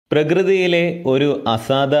പ്രകൃതിയിലെ ഒരു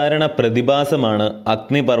അസാധാരണ പ്രതിഭാസമാണ്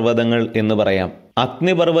അഗ്നിപർവ്വതങ്ങൾ എന്ന് പറയാം.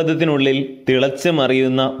 അഗ്നിപർവ്വതത്തിനുള്ളിൽ തിളച്ച്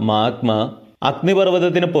മറിയുന്ന മാഗ്മ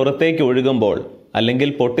അഗ്നിപർവ്വതത്തിന് പുറത്തേക്ക് ഒഴുകുമ്പോൾ അല്ലെങ്കിൽ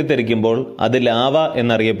പൊട്ടിത്തെറിക്കുമ്പോൾ അത് ലാവ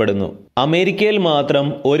എന്നറിയപ്പെടുന്നു. അമേരിക്കയിൽ മാത്രം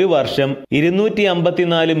ഒരു വർഷം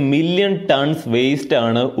 254 മില്യൺ ടൺസ് വേസ്റ്റ്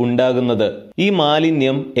ആണ് ഉണ്ടാകുന്നത്. ഈ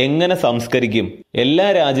മാലിന്യം എങ്ങനെ സംസ്കരിക്കും? എല്ലാ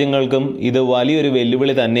രാജ്യങ്ങൾക്കും ഇത് വലിയൊരു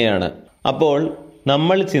വെല്ലുവിളി തന്നെയാണ്. അപ്പോൾ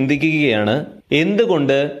നമ്മൾ ചിന്തിക്കുകയാണ്,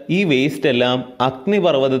 എന്തുകൊണ്ട് ഈ വേസ്റ്റ് എല്ലാം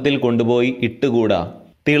അഗ്നിപർവ്വതത്തിൽ കൊണ്ടുപോയി ഇട്ടുകൂടാ?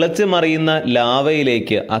 തിളച്ച് മറിയുന്ന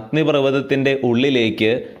ലാവയിലേക്ക്, അഗ്നിപർവ്വതത്തിന്റെ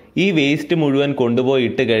ഉള്ളിലേക്ക് ഈ വേസ്റ്റ് മുഴുവൻ കൊണ്ടുപോയി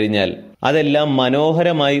ഇട്ട് കഴിഞ്ഞാൽ അതെല്ലാം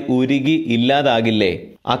മനോഹരമായി ഉരുകി ഇല്ലാതാകില്ലേ?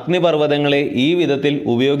 അഗ്നിപർവ്വതങ്ങളെ ഈ വിധത്തിൽ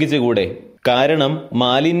ഉപയോഗിച്ചുകൂടെ? കാരണം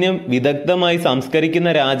മാലിന്യം വിദഗ്ധമായി സംസ്കരിക്കുന്ന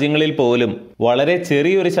രാജ്യങ്ങളിൽ പോലും വളരെ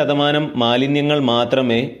ചെറിയൊരു ശതമാനം മാലിന്യങ്ങൾ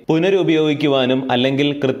മാത്രമേ പുനരുപയോഗിക്കുവാനും അല്ലെങ്കിൽ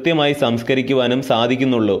കൃത്യമായി സംസ്കരിക്കുവാനും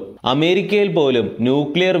സാധിക്കുന്നുള്ളൂ. അമേരിക്കയിൽ പോലും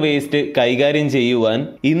ന്യൂക്ലിയർ വേസ്റ്റ് കൈകാര്യം ചെയ്യുവാൻ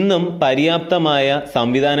ഇന്നും പര്യാപ്തമായ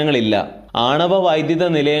സംവിധാനങ്ങളില്ല. ആണവ വൈദ്യുത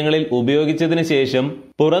നിലയങ്ങളിൽ ഉപയോഗിച്ചതിന് ശേഷം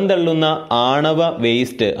പുറന്തള്ളുന്ന ആണവ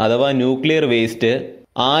വേസ്റ്റ് അഥവാ ന്യൂക്ലിയർ വേസ്റ്റ്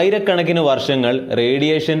ആയിരക്കണക്കിന് വർഷങ്ങൾ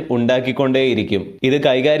റേഡിയേഷൻ ഉണ്ടാക്കിക്കൊണ്ടേയിരിക്കും. ഇത്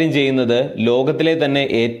കൈകാര്യം ചെയ്യുന്നത് ലോകത്തിലെ തന്നെ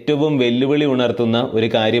ഏറ്റവും വെല്ലുവിളി ഉണർത്തുന്ന ഒരു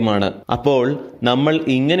കാര്യമാണ്. അപ്പോൾ നമ്മൾ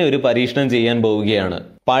ഇങ്ങനെ ഒരു പരീക്ഷണം ചെയ്യാൻ പോവുകയാണ്.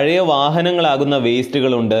 പഴയ വാഹനങ്ങളാകുന്ന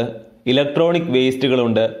വേസ്റ്റുകളുണ്ട്, ഇലക്ട്രോണിക്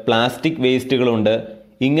വേസ്റ്റുകളുണ്ട്, പ്ലാസ്റ്റിക് വേസ്റ്റുകളുണ്ട്,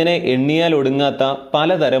 ഇങ്ങനെ എണ്ണിയാൽ ഒടുങ്ങാത്ത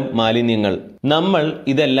പലതരം മാലിന്യങ്ങൾ. നമ്മൾ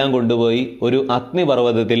ഇതെല്ലാം കൊണ്ടുപോയി ഒരു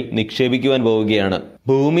അഗ്നിപർവ്വതത്തിൽ നിക്ഷേപിക്കുവാൻ പോവുകയാണ്.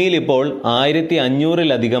 ഭൂമിയിൽ ഇപ്പോൾ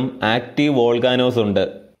 1500-ലധികം ആക്റ്റീവ് വോൾക്കാനോസ് ഉണ്ട്.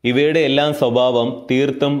 ഇവയുടെ എല്ലാം സ്വഭാവം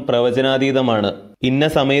തീർത്തും പ്രവചനാതീതമാണ്. ഇന്ന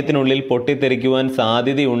സമയത്തിനുള്ളിൽ പൊട്ടിത്തെറിക്കുവാൻ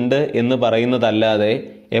സാധ്യതയുണ്ട് എന്ന് പറയുന്നതല്ലാതെ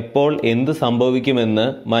എപ്പോൾ എന്ത് സംഭവിക്കുമെന്ന്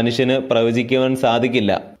മനുഷ്യന് പ്രവചിക്കുവാൻ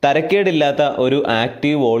സാധിക്കില്ല. തരക്കേടില്ലാത്ത ഒരു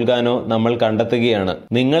ആക്റ്റീവ് വോൾക്കാനോ നമ്മൾ കണ്ടെത്തുകയാണ്.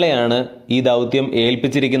 നിങ്ങളെയാണ് ഈ ദൗത്യം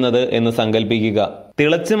ഏൽപ്പിച്ചിരിക്കുന്നത് എന്ന് സങ്കല്പിക്കുക.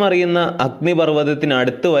 തിളച്ചു മറിയുന്ന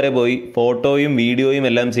അഗ്നിപർവ്വതത്തിനടുത്ത് വരെ പോയി ഫോട്ടോയും വീഡിയോയും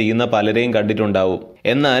എല്ലാം ചെയ്യുന്ന പലരെയും കണ്ടിട്ടുണ്ടാവും.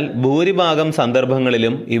 എന്നാൽ ഭൂരിഭാഗം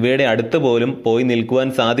സന്ദർഭങ്ങളിലും ഇവയുടെ അടുത്ത് പോലും പോയി നിൽക്കുവാൻ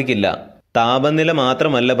സാധിക്കില്ല. താപനില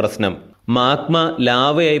മാത്രമല്ല പ്രശ്നം. മാഗ്മ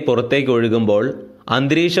ലാവയായി പുറത്തേക്ക് ഒഴുകുമ്പോൾ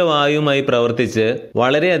അന്തരീക്ഷവായുവുമായി പ്രവർത്തിച്ച്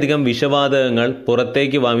വളരെയധികം വിഷവാതകങ്ങൾ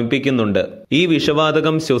പുറത്തേക്ക് വമിപ്പിക്കുന്നുണ്ട്. ഈ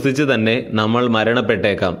വിഷവാതകം ശ്വസിച്ച് തന്നെ നമ്മൾ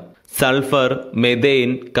മരണപ്പെട്ടേക്കാം. സൾഫർ,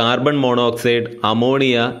 മെഥെയ്ൻ, കാർബൺ മോണോക്സൈഡ്,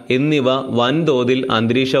 അമോണിയ എന്നിവ വൻതോതിൽ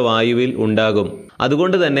അന്തരീക്ഷവായുവിൽ ഉണ്ടാകും.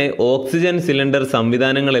 അതുകൊണ്ട് തന്നെ ഓക്സിജൻ സിലിണ്ടർ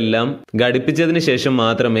സംവിധാനങ്ങളെല്ലാം ഘടിപ്പിച്ചതിന് ശേഷം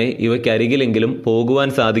മാത്രമേ ഇവയ്ക്കരികിലെങ്കിലും പോകുവാൻ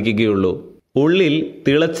സാധിക്കുകയുള്ളൂ. ഉള്ളിൽ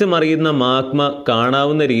തിളച്ചു മറിയുന്ന മാഗ്മ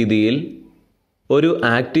കാണാവുന്ന രീതിയിൽ ഒരു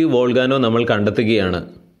ആക്റ്റീവ് വോൾക്കാനോ നമ്മൾ കണ്ടെത്തുകയാണ്.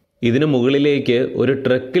 ഇതിനു മുകളിലേക്ക് ഒരു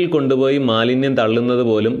ട്രക്കിൽ കൊണ്ടുപോയി മാലിന്യം തള്ളുന്നത്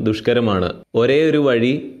പോലും ദുഷ്കരമാണ്. ഒരേ ഒരു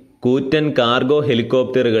വഴി കൂറ്റൻ കാർഗോ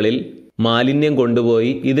ഹെലികോപ്റ്ററുകളിൽ മാലിന്യം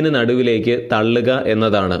കൊണ്ടുപോയി ഇതിന് നടുവിലേക്ക് തള്ളുക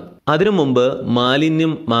എന്നതാണ്. അതിനു മുമ്പ്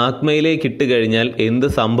മാലിന്യം മാഗ്മയിലേക്ക് ഇട്ട് കഴിഞ്ഞാൽ എന്ത്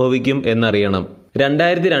സംഭവിക്കും എന്നറിയണം.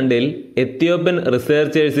 2002 എത്യോപ്യൻ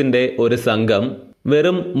റിസർച്ചേഴ്സിന്റെ ഒരു സംഘം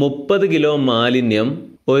വെറും 30 കിലോ മാലിന്യം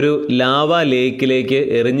ഒരു ലാവ ലേക്കിലേക്ക്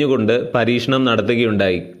എറിഞ്ഞുകൊണ്ട് പരീക്ഷണം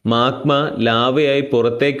നടത്തുകയുണ്ടായി. മാഗ്മ ലാവയായി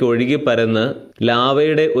പുറത്തേക്ക് ഒഴുകി പരന്ന്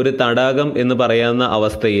ലാവയുടെ ഒരു തടാകം എന്ന് പറയാവുന്ന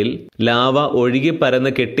അവസ്ഥയിൽ ലാവ ഒഴുകി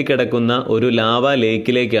പരന്ന് കെട്ടിക്കിടക്കുന്ന ഒരു ലാവ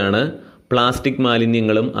ലേക്കിലേക്കാണ് പ്ലാസ്റ്റിക്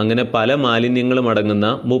മാലിന്യങ്ങളും അങ്ങനെ പല മാലിന്യങ്ങളും അടങ്ങുന്ന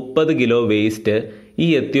 30 കിലോ വേസ്റ്റ് ഈ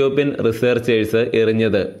എത്യോപ്യൻ റിസർച്ചേഴ്സ്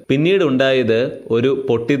എറിഞ്ഞത്. പിന്നീട് ഉണ്ടായത് ഒരു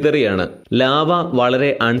പൊട്ടിത്തെറിയാണ്. ലാവ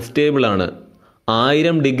വളരെ അൺസ്റ്റേബിൾ ആണ്.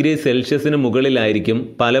 1000 ഡിഗ്രി സെൽഷ്യസിന് മുകളിലായിരിക്കും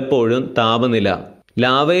പലപ്പോഴും താപനില.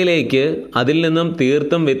 ലാവയിലേക്ക് അതിൽ നിന്നും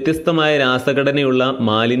തീർത്തും വ്യത്യസ്തമായ രാസഘടനയുള്ള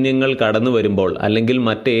മാലിന്യങ്ങൾ കടന്നു വരുമ്പോൾ അല്ലെങ്കിൽ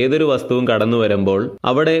മറ്റേതൊരു വസ്തുവും കടന്നു വരുമ്പോൾ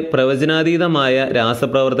അവിടെ പ്രവചനാതീതമായ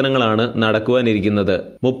രാസപ്രവർത്തനങ്ങളാണ് നടക്കുവാനിരിക്കുന്നത്.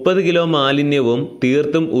 30 കിലോ മാലിന്യവും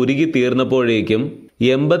തീർത്തും ഉരുകി തീർന്നപ്പോഴേക്കും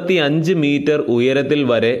 85 മീറ്റർ ഉയരത്തിൽ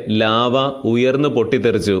വരെ ലാവ ഉയർന്നു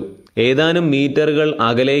പൊട്ടിത്തെറിച്ചു. ഏതാനും മീറ്ററുകൾ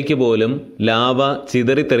അകലേക്ക് പോലും ലാവ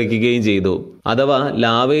ചിതറിത്തെറിക്കുകയും ചെയ്തു. അഥവാ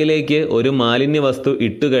ലാവയിലേക്ക് ഒരു മാലിന്യ വസ്തു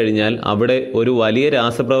ഇട്ടുകഴിഞ്ഞാൽ അവിടെ ഒരു വലിയ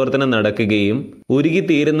രാസപ്രവർത്തനം നടക്കുകയും ഉരുകി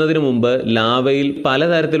തീരുന്നതിനു മുമ്പ് ലാവയിൽ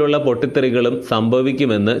പലതരത്തിലുള്ള പൊട്ടിത്തെറികളും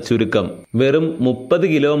സംഭവിക്കുമെന്ന് ചുരുക്കം. വെറും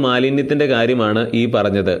 30 കിലോ മാലിന്യത്തിന്റെ കാര്യമാണ് ഈ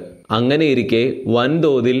പറഞ്ഞത്. അങ്ങനെയിരിക്കെ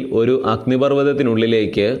വൻതോതിൽ ഒരു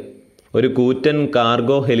അഗ്നിപർവ്വതത്തിനുള്ളിലേക്ക് ഒരു കൂറ്റൻ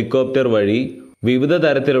കാർഗോ ഹെലികോപ്റ്റർ വഴി വിവിധ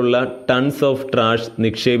തരത്തിലുള്ള ടൺസ് ഓഫ് ട്രാഷ്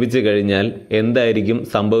നിക്ഷേപിച്ചു കഴിഞ്ഞാൽ എന്തായിരിക്കും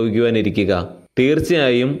സംഭവിക്കുവാനിരിക്കുക?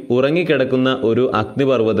 തീർച്ചയായും ഉറങ്ങിക്കിടക്കുന്ന ഒരു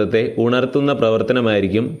അഗ്നിപർവ്വതത്തെ ഉണർത്തുന്ന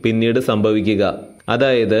പ്രവർത്തനമായിരിക്കും പിന്നീട് സംഭവിക്കുക.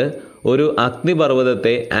 അതായത് ഒരു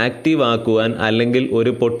അഗ്നിപർവ്വതത്തെ ആക്റ്റീവ് ആക്കുവാൻ അല്ലെങ്കിൽ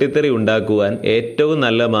ഒരു പൊട്ടിത്തെറി ഉണ്ടാക്കുവാൻ ഏറ്റവും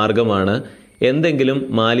നല്ല മാർഗമാണ് എന്തെങ്കിലും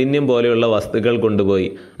മാലിന്യം പോലെയുള്ള വസ്തുക്കൾ കൊണ്ടുപോയി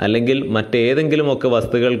അല്ലെങ്കിൽ മറ്റേതെങ്കിലുമൊക്കെ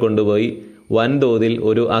വസ്തുക്കൾ കൊണ്ടുപോയി വൻതോതിൽ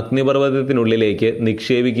ഒരു അഗ്നിപർവ്വതത്തിനുള്ളിലേക്ക്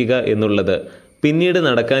നിക്ഷേപിക്കുക എന്നുള്ളത്. പിന്നീട്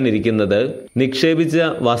നടക്കാനിരിക്കുന്നത് നിക്ഷേപിച്ച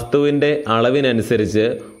വസ്തുവിൻ്റെ അളവിനനുസരിച്ച്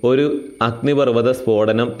ഒരു അഗ്നിപർവ്വത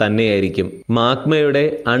സ്ഫോടനം തന്നെയായിരിക്കും. മാഗ്മയുടെ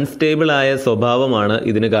അൺസ്റ്റേബിളായ സ്വഭാവമാണ്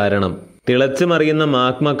ഇതിന് കാരണം. തിളച്ചുമറിയുന്ന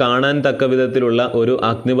മാഗ്മ കാണാൻ തക്ക വിധത്തിലുള്ള ഒരു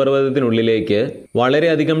അഗ്നിപർവ്വതത്തിനുള്ളിലേക്ക്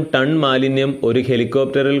വളരെയധികം ടൺ മാലിന്യം ഒരു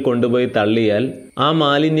ഹെലികോപ്റ്ററിൽ കൊണ്ടുപോയി തള്ളിയാൽ ആ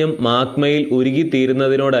മാലിന്യം മാഗ്മയിൽ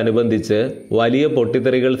ഉരുകിത്തീരുന്നതിനോടനുബന്ധിച്ച് വലിയ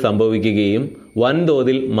പൊട്ടിത്തെറികൾ സംഭവിക്കുകയും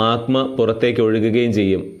വൻതോതിൽ മാഗ്മ പുറത്തേക്ക് ഒഴുകുകയും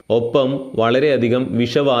ചെയ്യും. ഒപ്പം വളരെയധികം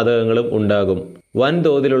വിഷവാതകങ്ങളും ഉണ്ടാകും.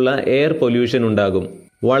 വൻതോതിലുള്ള എയർ പൊല്യൂഷൻ ഉണ്ടാകും.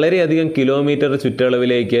 വളരെയധികം കിലോമീറ്റർ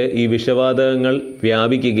ചുറ്റളവിലേക്ക് ഈ വിഷവാതകങ്ങൾ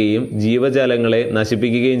വ്യാപിക്കുകയും ജീവജാലങ്ങളെ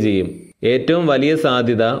നശിപ്പിക്കുകയും ചെയ്യും. ഏറ്റവും വലിയ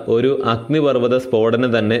സാധ്യത ഒരു അഗ്നിപർവ്വത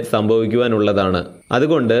സ്ഫോടനം തന്നെ സംഭവിക്കുവാനുള്ളതാണ്.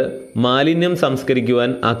 അതുകൊണ്ട് മാലിന്യം സംസ്കരിക്കുവാൻ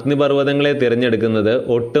അഗ്നിപർവ്വതങ്ങളെ തിരഞ്ഞെടുക്കുന്നത്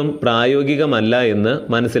ഒട്ടും പ്രായോഗികമല്ല എന്ന്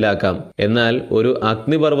മനസ്സിലാക്കാം. എന്നാൽ ഒരു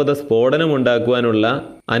അഗ്നിപർവ്വത സ്ഫോടനം ഉണ്ടാക്കുവാനുള്ള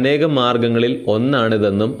അനേകം മാർഗങ്ങളിൽ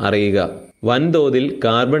ഒന്നാണിതെന്നും അറിയുക. വൻതോതിൽ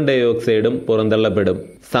കാർബൺ ഡൈ ഓക്സൈഡും പുറന്തള്ളപ്പെടും.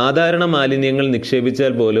 സാധാരണ മാലിന്യങ്ങൾ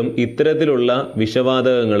നിക്ഷേപിച്ചാൽ പോലും ഇത്തരത്തിലുള്ള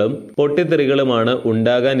വിഷവാതകങ്ങളും പൊട്ടിത്തെറികളുമാണ്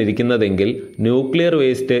ഉണ്ടാകാനിരിക്കുന്നതെങ്കിൽ ന്യൂക്ലിയർ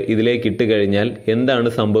വേസ്റ്റ് ഇതിലേക്ക് ഇട്ടുകഴിഞ്ഞാൽ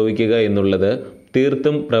എന്താണ് സംഭവിക്കുക എന്നുള്ളത്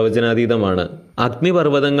തീർത്തും പ്രവചനാതീതമാണ്.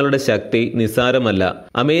 അഗ്നിപർവ്വതങ്ങളുടെ ശക്തി നിസ്സാരമല്ല.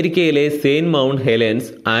 അമേരിക്കയിലെ സെയിന്റ് മൗണ്ട് ഹെലൻസ്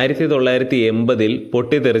 1980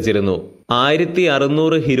 പൊട്ടിത്തെറിച്ചിരുന്നു.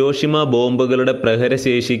 1600 ഹിരോഷിമ ബോംബുകളുടെ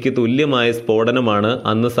പ്രഹരശേഷിക്ക് തുല്യമായ സ്ഫോടനമാണ്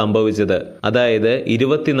അന്ന് സംഭവിച്ചത്. അതായത്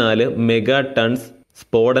 24 മെഗാ ടൺസ്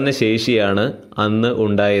സ്ഫോടന ശേഷിയാണ് അന്ന്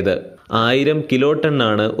ഉണ്ടായത്. 1000 കിലോ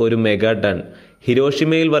ടണ്ണാണ് ഒരു mega ton.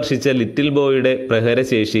 ഹിരോഷിമയിൽ വർഷിച്ച little ബോയുടെ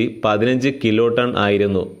പ്രഹരശേഷി 15 kilo ton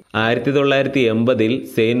ആയിരുന്നു. 1980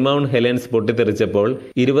 Saint mount Helen's പൊട്ടിത്തെറിച്ചപ്പോൾ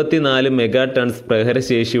 24 mega tons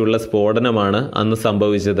പ്രഹരശേഷിയുള്ള സ്ഫോടനമാണ് അന്ന്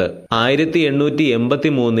സംഭവിച്ചത്.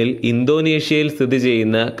 1883 ഇന്തോനേഷ്യയിൽ സ്ഥിതി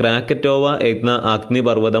ചെയ്യുന്ന ക്രാക്കറ്റോവ എന്ന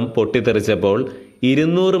അഗ്നിപർവ്വതം പൊട്ടിത്തെറിച്ചപ്പോൾ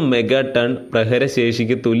 200 മെഗാ ടൺ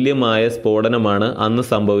പ്രഹരശേഷിക്ക് തുല്യമായ സ്ഫോടനമാണ് അന്ന്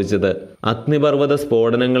സംഭവിച്ചത്. അഗ്നിപർവ്വത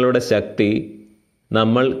സ്ഫോടനങ്ങളുടെ ശക്തി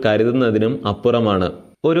നമ്മൾ കരുതുന്നതിനും അപ്പുറമാണ്.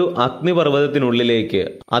 ഒരു അഗ്നിപർവ്വതത്തിനുള്ളിലേക്ക്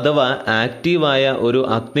അഥവാ ആക്റ്റീവായ ഒരു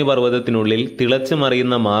അഗ്നിപർവ്വതത്തിനുള്ളിൽ തിളച്ചു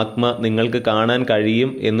മറിയുന്ന മാഗ്മ നിങ്ങൾക്ക് കാണാൻ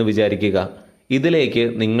കഴിയും എന്ന് വിചാരിക്കുക. ഇതിലേക്ക്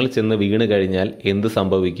നിങ്ങൾ ചെന്ന് വീണ് കഴിഞ്ഞാൽ എന്ത്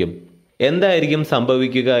സംഭവിക്കും? എന്തായിരിക്കും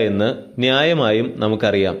സംഭവിക്കുക എന്ന് ന്യായമായും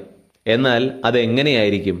നമുക്കറിയാം. എന്നാൽ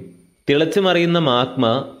അതെങ്ങനെയായിരിക്കും? തിളച്ചു മറിയുന്ന മാഗ്മ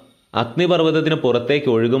അഗ്നിപർവ്വതത്തിന് പുറത്തേക്ക്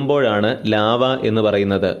ഒഴുകുമ്പോഴാണ് ലാവ എന്ന്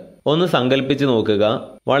പറയുന്നത്. ഒന്ന് സങ്കല്പിച്ചു നോക്കുക.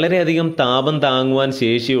 വളരെയധികം താപം താങ്ങുവാൻ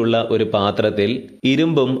ശേഷിയുള്ള ഒരു പാത്രത്തിൽ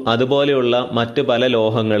ഇരുമ്പും അതുപോലെയുള്ള മറ്റു പല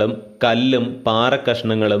ലോഹങ്ങളും കല്ലും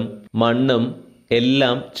പാറക്കഷ്ണങ്ങളും മണ്ണും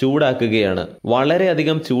എല്ലാം ചൂടാക്കുകയാണ്.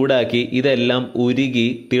 വളരെയധികം ചൂടാക്കി ഇതെല്ലാം ഉരുകി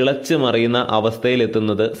തിളച്ചു മറിയുന്ന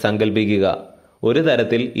അവസ്ഥയിലെത്തുന്നത് സങ്കല്പിക്കുക. ഒരു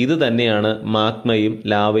തരത്തിൽ ഇത് തന്നെയാണ് മാഗ്മയും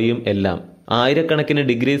ലാവയും എല്ലാം. ആയിരക്കണക്കിന്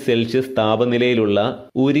ഡിഗ്രി സെൽഷ്യസ് താപനിലയിലുള്ള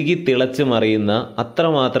ഉരുകി തിളച്ചു മറിയുന്ന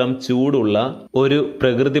അത്രമാത്രം ചൂടുള്ള ഒരു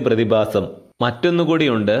പ്രകൃതി പ്രതിഭാസം.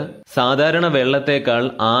 മറ്റൊന്നുകൂടിയുണ്ട്. സാധാരണ വെള്ളത്തേക്കാൾ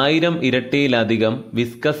 1000 ഇരട്ടിയിലധികം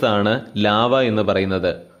വിസ്കസ് ആണ് ലാവ എന്ന്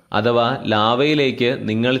പറയുന്നത്. അഥവാ ലാവയിലേക്ക്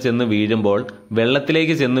നിങ്ങൾ ചെന്ന് വീഴുമ്പോൾ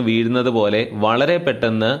വെള്ളത്തിലേക്ക് ചെന്ന് വീഴുന്നത് പോലെ വളരെ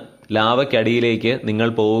പെട്ടെന്ന് ലാവയ്ക്കടിയിലേക്ക് നിങ്ങൾ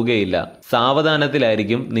പോവുകയില്ല.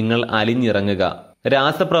 സാവധാനത്തിലായിരിക്കും നിങ്ങൾ അലിഞ്ഞിറങ്ങുക.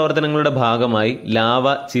 രാസപ്രവർത്തനങ്ങളുടെ ഭാഗമായി ലാവ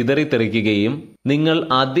ചിതറിത്തെറിക്കുകയും നിങ്ങൾ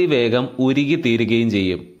അതിവേഗം ഉരുകിത്തീരുകയും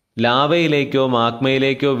ചെയ്യും. ലാവയിലേക്കോ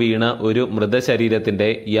മാഗ്മയിലേക്കോ വീണ ഒരു മൃതശരീരത്തിന്റെ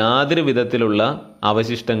യാതൊരു വിധത്തിലുള്ള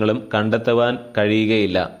അവശിഷ്ടങ്ങളും കണ്ടെത്തുവാൻ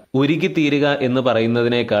കഴിയുകയില്ല. ഉരുകിത്തീരുക എന്ന്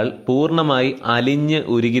പറയുന്നതിനേക്കാൾ പൂർണ്ണമായി അലിഞ്ഞ്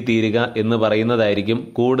ഉരുകിത്തീരുക എന്ന് പറയുന്നതായിരിക്കും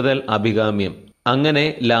കൂടുതൽ അഭികാമ്യം. അങ്ങനെ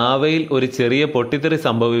ലാവയിൽ ഒരു ചെറിയ പൊട്ടിത്തെറി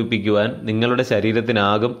സംഭവിപ്പിക്കുവാൻ നിങ്ങളുടെ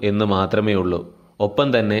ശരീരത്തിനാകും എന്ന് മാത്രമേ ഉള്ളൂ. ഒപ്പം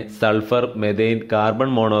തന്നെ സൾഫർ, മെഥെയ്ൻ, കാർബൺ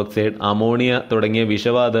മോണോക്സൈഡ്, അമോണിയ തുടങ്ങിയ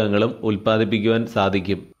വിഷവാതകങ്ങളും ഉൽപ്പാദിപ്പിക്കുവാൻ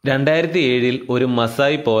സാധിക്കും. 2007 ഒരു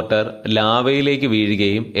മസായി പോർട്ടർ ലാവയിലേക്ക്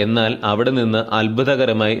വീഴുകയും എന്നാൽ അവിടെ നിന്ന്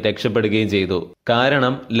അത്ഭുതകരമായി രക്ഷപ്പെടുകയും ചെയ്തു.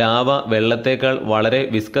 കാരണം ലാവ വെള്ളത്തേക്കാൾ വളരെ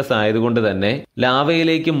വിസ്കസ് ആയതുകൊണ്ട് തന്നെ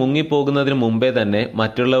ലാവയിലേക്ക് മുങ്ങിപ്പോകുന്നതിന് മുമ്പേ തന്നെ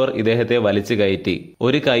മറ്റുള്ളവർ ഇദ്ദേഹത്തെ വലിച്ചു കയറ്റി.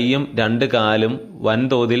 ഒരു കൈയും 2 കാലും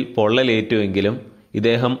വൻതോതിൽ പൊള്ളലേറ്റുവെങ്കിലും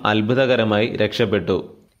ഇദ്ദേഹം അത്ഭുതകരമായി രക്ഷപ്പെട്ടു.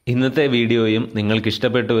 ഇന്നത്തെ വീഡിയോയും നിങ്ങൾക്ക്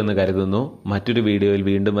ഇഷ്ടപ്പെട്ടു എന്ന് കരുതുന്നു. മറ്റൊരു വീഡിയോയിൽ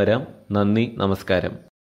വീണ്ടും വരാം. നന്ദി, നമസ്കാരം.